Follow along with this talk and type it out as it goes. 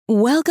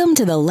Welcome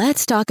to the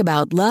Let's Talk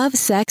About Love,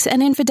 Sex,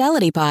 and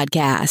Infidelity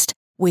podcast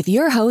with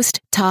your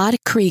host, Todd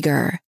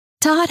Krieger.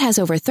 Todd has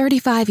over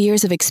 35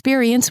 years of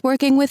experience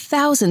working with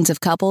thousands of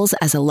couples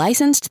as a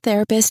licensed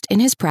therapist in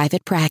his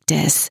private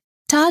practice.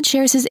 Todd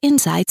shares his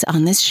insights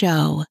on this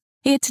show.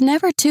 It's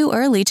never too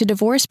early to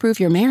divorce-proof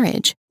your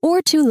marriage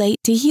or too late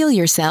to heal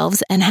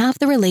yourselves and have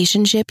the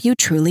relationship you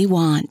truly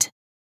want.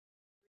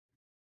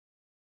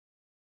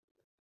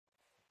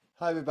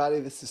 Hi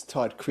everybody, this is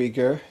Todd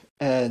Krieger,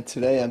 and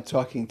today I'm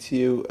talking to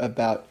you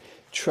about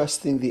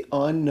trusting the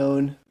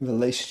unknown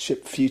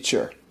relationship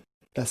future.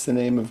 That's the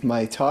name of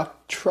my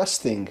talk,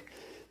 Trusting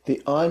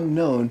the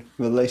Unknown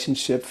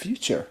Relationship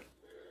Future.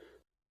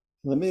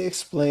 Let me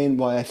explain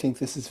why I think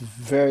this is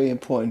very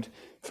important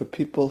for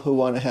people who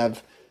want to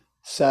have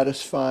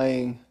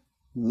satisfying,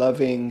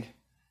 loving,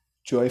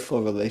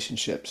 joyful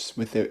relationships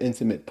with their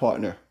intimate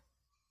partner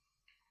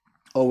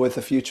or with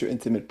a future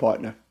intimate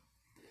partner.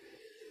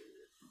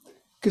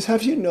 Because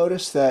have you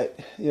noticed that,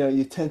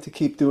 you tend to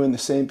keep doing the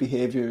same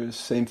behaviors,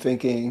 same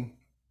thinking,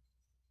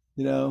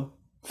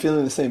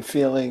 feeling the same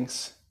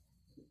feelings?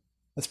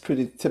 That's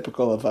pretty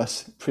typical of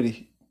us,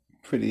 pretty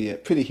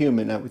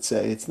human, I would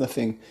say. It's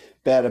nothing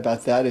bad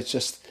about that. It's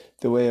just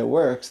the way it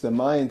works. The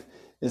mind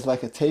is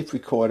like a tape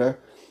recorder,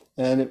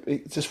 and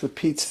it just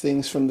repeats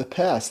things from the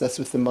past. That's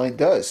what the mind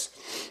does.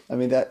 I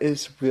mean, that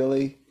is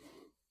really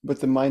what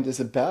the mind is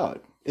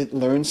about. It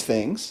learns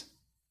things,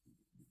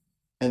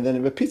 and then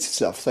it repeats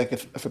itself. It's like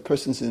if a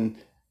person's in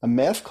a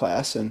math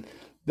class and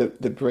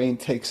the brain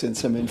takes in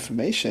some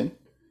information,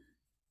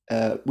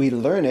 we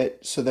learn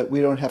it so that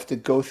we don't have to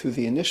go through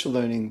the initial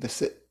learning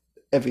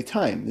every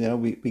time.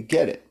 We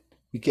get it.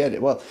 We get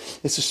it. Well,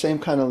 it's the same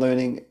kind of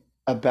learning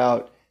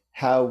about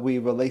how we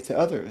relate to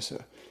others,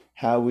 or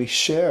how we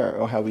share,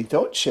 or how we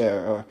don't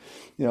share, or,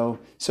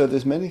 so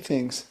there's many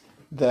things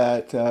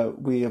that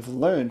we have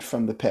learned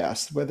from the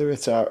past, whether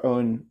it's our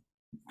own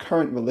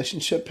current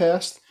relationship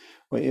past,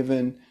 or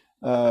even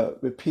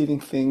repeating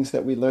things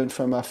that we learned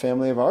from our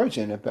family of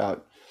origin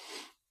about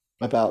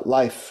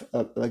life,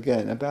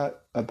 again,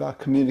 about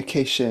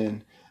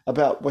communication,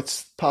 about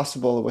what's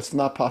possible, what's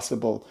not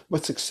possible,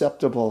 what's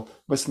acceptable,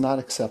 what's not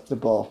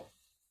acceptable.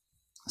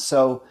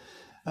 So,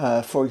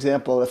 for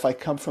example, if I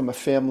come from a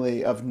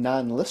family of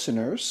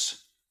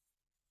non-listeners,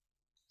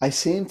 I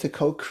seem to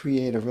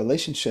co-create a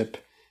relationship,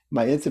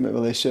 my intimate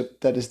relationship,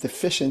 that is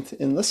deficient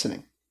in listening.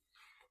 It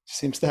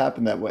seems to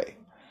happen that way.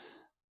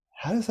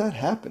 How does that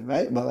happen,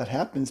 right? Well, it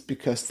happens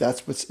because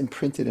that's what's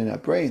imprinted in our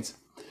brains.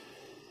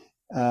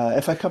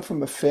 If I come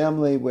from a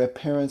family where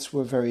parents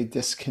were very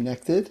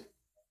disconnected,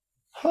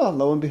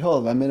 lo and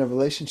behold, I'm in a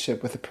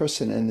relationship with a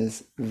person and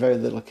there's very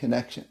little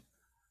connection.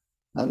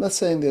 I'm not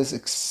saying there's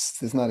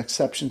not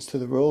exceptions to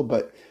the rule,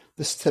 but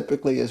this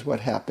typically is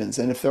what happens.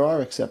 And if there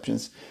are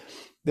exceptions,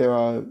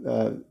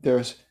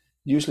 there's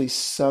usually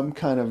some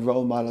kind of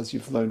role models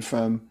you've learned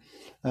from,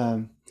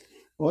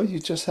 or you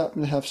just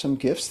happen to have some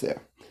gifts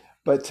there.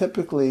 But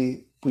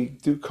typically, we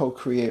do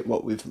co-create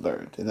what we've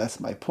learned, and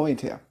that's my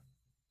point here.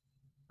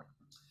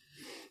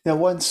 Now,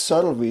 one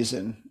subtle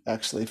reason,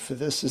 actually, for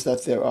this is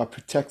that there are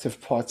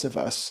protective parts of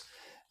us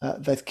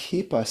that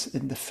keep us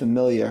in the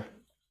familiar.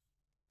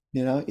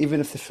 Even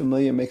if the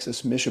familiar makes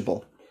us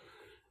miserable,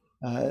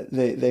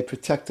 they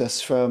protect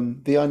us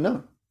from the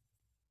unknown.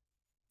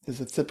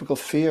 There's a typical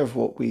fear of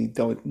what we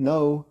don't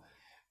know,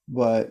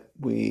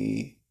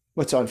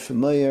 what's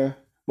unfamiliar,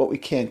 what we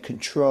can't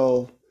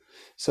control.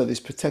 So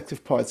these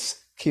protective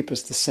parts keep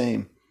us the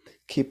same,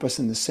 keep us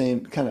in the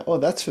same kind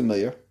of, that's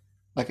familiar.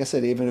 Like I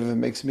said, even if it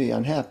makes me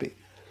unhappy.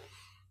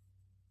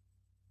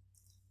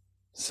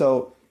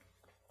 So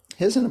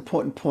here's an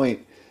important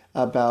point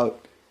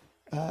about,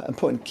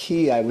 important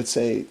key, I would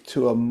say,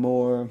 to a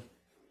more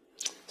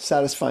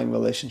satisfying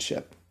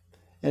relationship.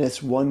 And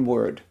it's one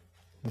word: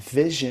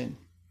 vision.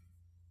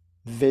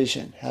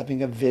 Vision,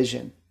 having a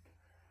vision.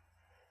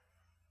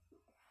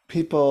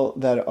 People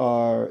that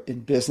are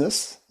in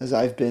business, as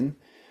I've been,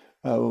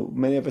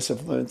 many of us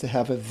have learned to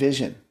have a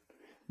vision.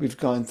 We've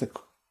gone to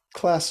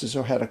classes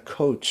or had a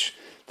coach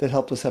that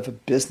helped us have a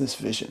business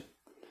vision.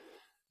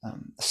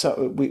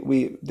 So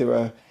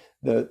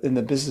in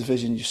the business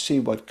vision, you see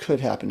what could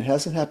happen. It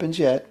hasn't happened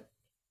yet,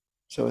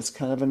 so it's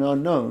kind of an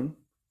unknown.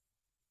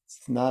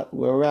 It's not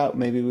where we're at.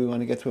 Maybe we want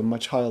to get to a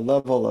much higher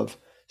level of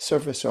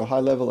service or a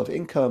high level of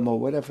income or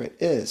whatever it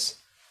is.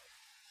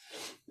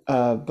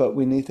 But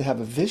we need to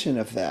have a vision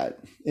of that.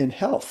 In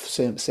health,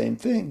 same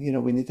thing.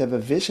 We need to have a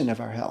vision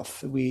of our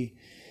health.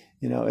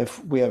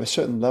 If we have a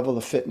certain level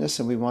of fitness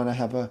and we want to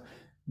have a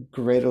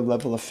greater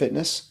level of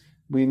fitness,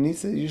 we need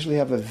to usually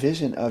have a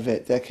vision of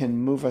it that can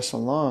move us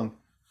along.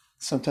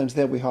 Sometimes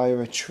we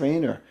hire a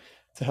trainer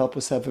to help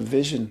us have a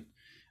vision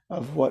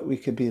of what we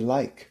could be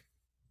like,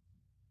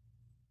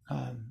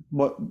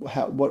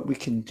 what we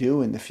can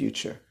do in the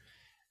future.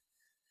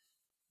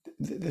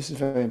 This is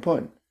very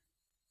important.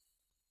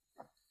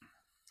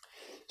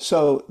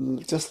 So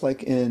just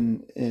like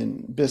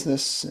in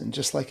business and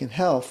just like in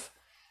health,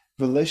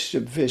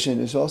 relationship vision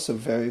is also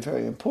very,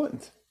 very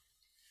important.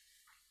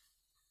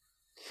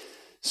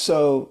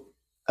 So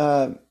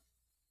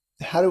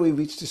how do we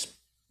reach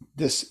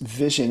this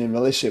vision in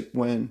relationship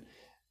when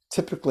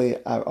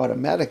typically our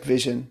automatic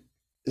vision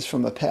is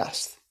from the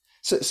past?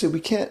 So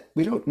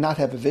we don't not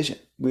have a vision.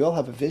 We all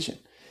have a vision.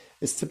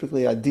 It's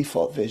typically our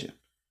default vision.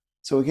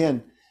 So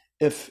again,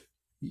 if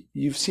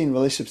you've seen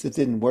relationships that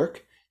didn't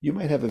work, you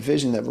might have a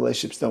vision that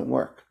relationships don't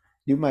work.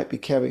 You might be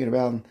carrying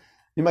around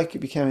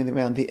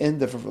the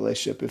end of a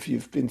relationship if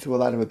you've been through a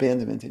lot of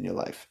abandonment in your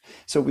life.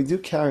 So we do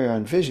carry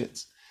on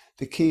visions.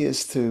 The key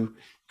is to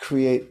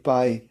create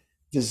by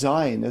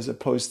design as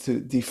opposed to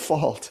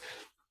default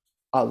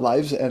our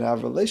lives and our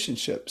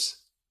relationships.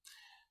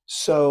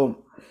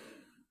 So,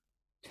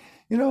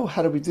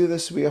 how do we do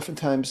this? We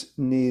oftentimes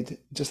need,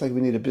 just like we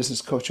need a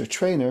business coach or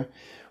trainer,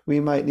 we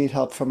might need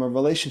help from a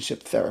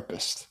relationship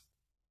therapist.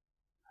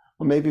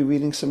 Or maybe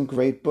reading some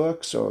great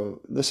books or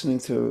listening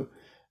to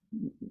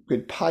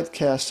good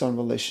podcasts on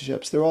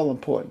relationships. They're all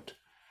important.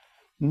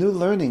 New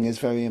learning is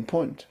very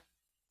important.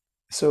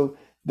 So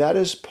that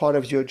is part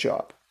of your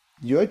job.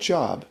 Your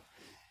job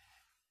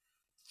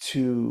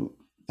to,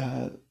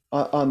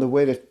 on the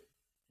way to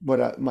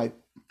my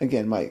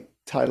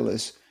title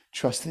is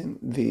Trusting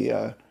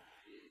the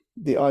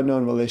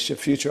Unknown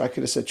Relationship Future. I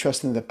could have said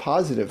Trusting the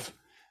Positive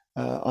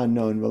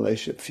Unknown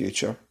Relationship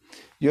Future.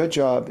 Your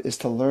job is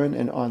to learn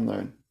and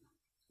unlearn.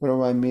 What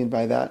do I mean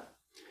by that?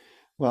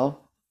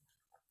 Well,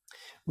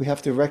 we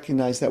have to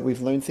recognize that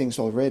we've learned things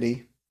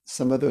already.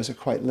 Some of those are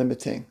quite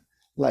limiting,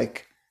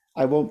 like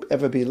I won't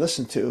ever be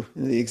listened to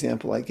in the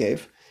example I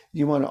gave.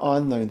 You want to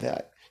unlearn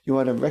that. You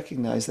want to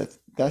recognize that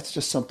that's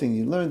just something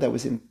you learned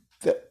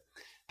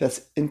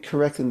that's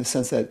incorrect in the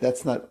sense that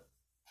that's not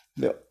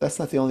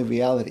the only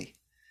reality.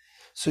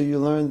 So you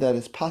learn that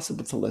it's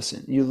possible to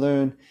listen. You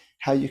learn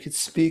how you could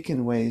speak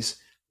in ways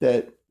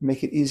that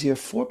make it easier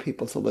for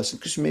people to listen,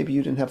 because maybe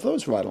you didn't have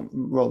those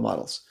role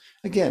models.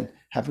 Again,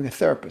 having a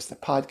therapist, a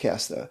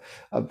podcast,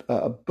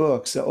 a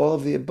books, all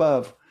of the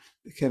above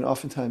can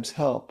oftentimes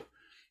help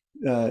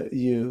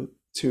you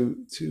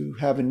to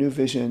have a new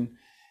vision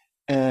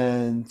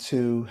and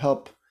to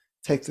help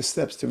take the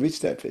steps to reach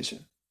that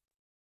vision.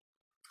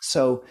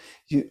 So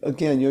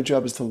your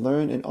job is to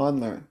learn and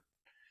unlearn.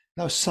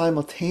 Now,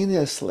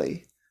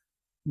 simultaneously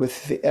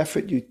with the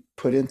effort you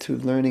put into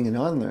learning and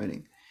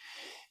unlearning,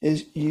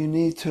 is you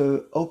need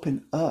to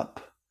open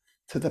up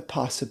to the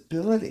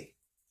possibility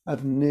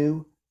of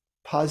new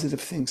positive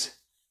things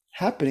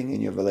happening in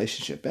your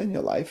relationship and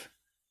your life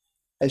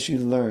as you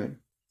learn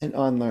and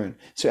unlearn.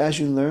 So as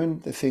you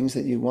learn the things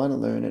that you want to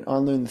learn and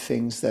unlearn the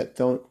things that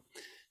don't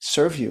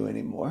serve you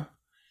anymore,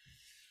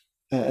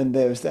 and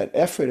there's that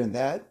effort in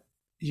that,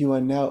 you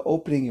are now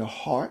opening your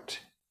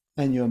heart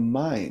and your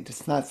mind.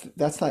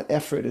 That's not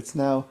effort. It's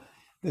now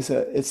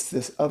it's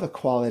this other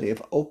quality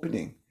of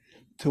opening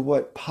to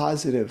what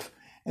positive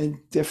and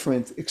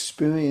different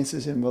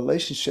experiences and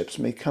relationships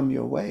may come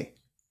your way.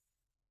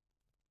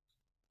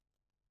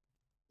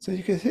 So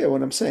you can hear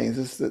what I'm saying.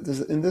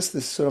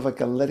 There's sort of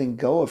like a letting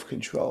go of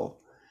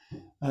control.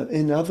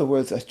 In other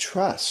words, a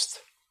trust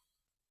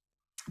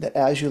that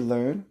as you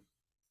learn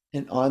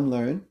and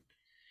unlearn,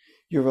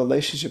 your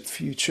relationship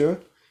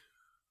future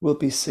will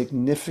be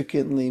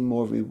significantly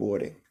more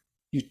rewarding.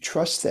 You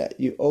trust that,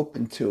 you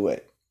open to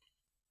it.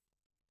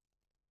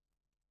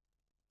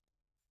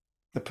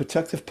 The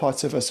protective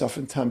parts of us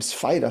oftentimes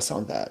fight us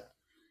on that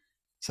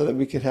so that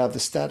we could have the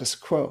status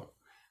quo.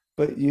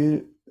 But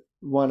you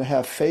want to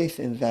have faith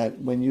in that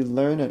when you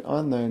learn and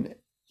unlearn,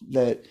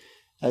 that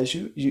as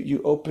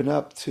you open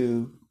up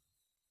to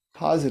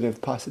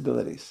positive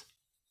possibilities.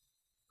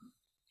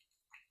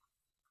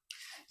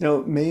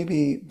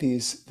 Maybe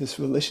this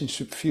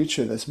relationship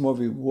future that's more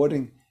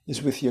rewarding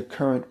is with your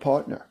current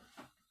partner.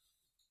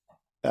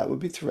 That would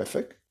be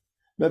terrific.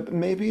 But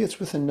maybe it's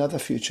with another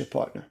future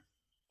partner.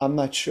 I'm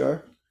not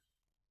sure.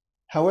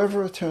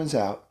 However it turns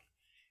out,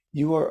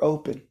 you are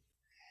open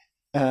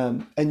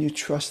and you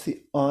trust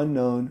the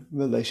unknown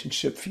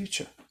relationship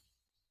future.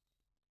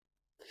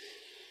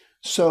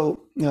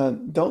 So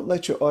don't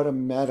let your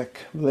automatic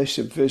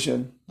relationship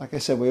vision, like I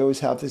said, we always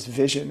have this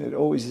vision. It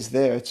always is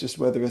there. It's just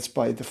whether it's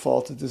by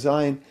default or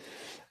design,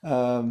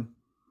 run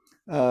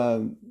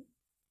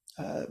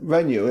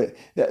you.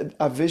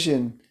 Our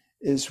vision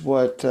is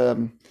what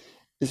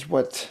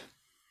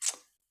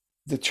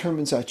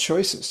determines our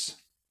choices.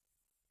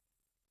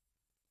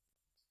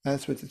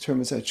 That's what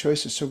determines our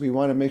choices. So we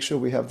want to make sure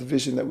we have the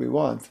vision that we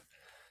want,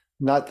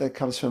 not that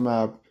comes from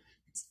our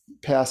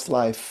past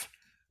life,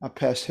 our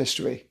past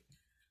history.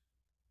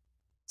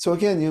 So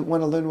again, you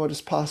want to learn what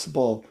is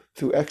possible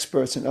through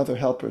experts and other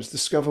helpers.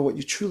 Discover what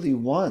you truly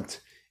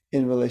want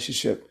in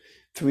relationship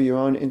through your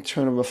own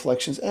internal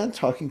reflections and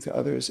talking to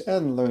others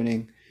and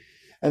learning.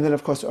 And then,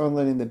 of course,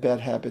 unlearning the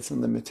bad habits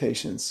and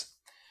limitations.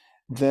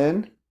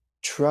 Then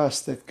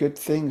trust that good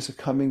things are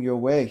coming your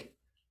way.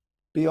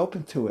 Be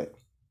open to it.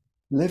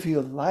 Live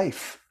your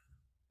life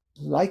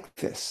like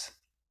this.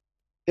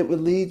 It will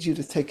lead you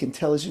to take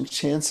intelligent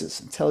chances,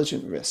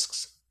 intelligent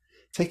risks.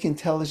 Take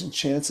intelligent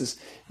chances.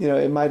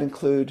 It might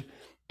include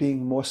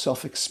being more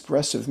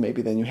self-expressive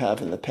maybe than you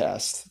have in the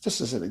past,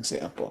 just as an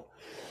example.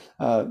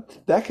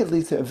 That could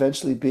lead to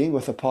eventually being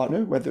with a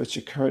partner, whether it's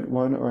your current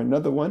one or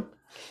another one,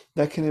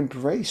 that can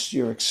embrace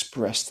your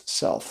expressed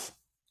self.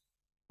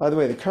 By the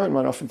way, the current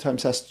one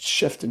oftentimes has to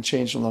shift and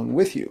change along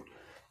with you.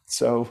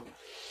 So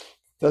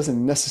it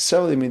doesn't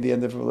necessarily mean the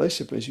end of a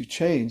relationship as you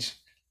change,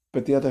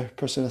 but the other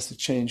person has to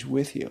change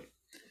with you.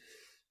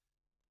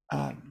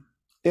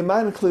 It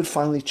might include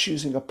finally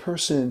choosing a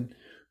person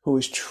who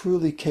is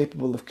truly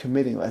capable of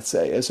committing, let's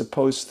say, as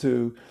opposed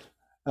to,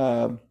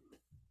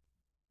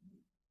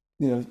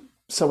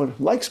 someone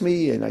who likes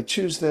me and I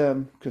choose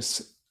them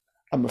because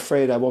I'm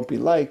afraid I won't be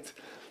liked,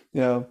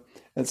 and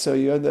so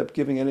you end up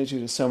giving energy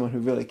to someone who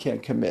really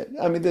can't commit.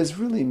 I mean, there's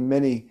really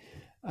many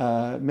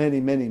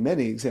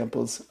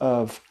examples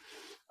of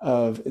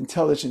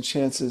intelligent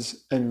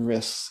chances and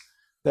risks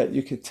that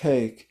you could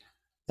take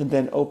and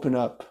then open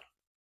up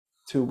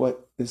to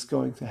what is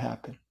going to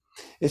happen.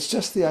 It's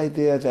just the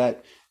idea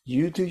that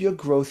you do your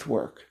growth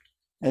work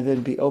and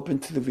then be open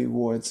to the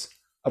rewards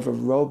of a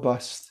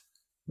robust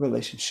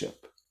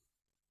relationship.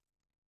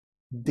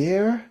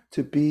 Dare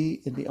to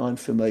be in the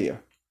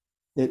unfamiliar.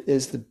 It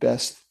is the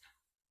best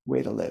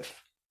way to live.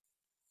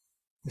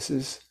 This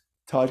is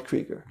Todd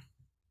Krieger,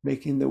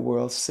 making the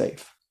world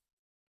safe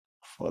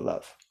for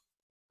love.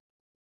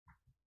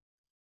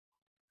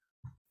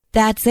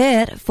 That's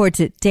it for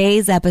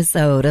today's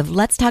episode of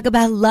Let's Talk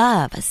About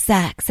Love,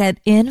 Sex, and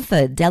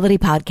Infidelity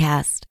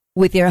podcast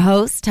with your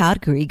host,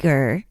 Todd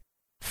Krieger.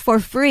 For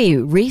free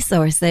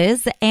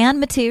resources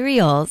and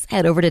materials,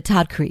 head over to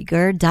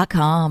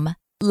toddkrieger.com.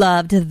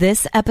 Loved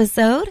this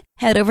episode?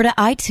 Head over to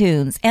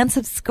iTunes and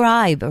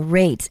subscribe,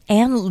 rate,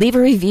 and leave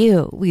a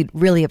review. We'd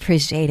really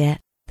appreciate it.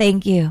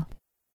 Thank you.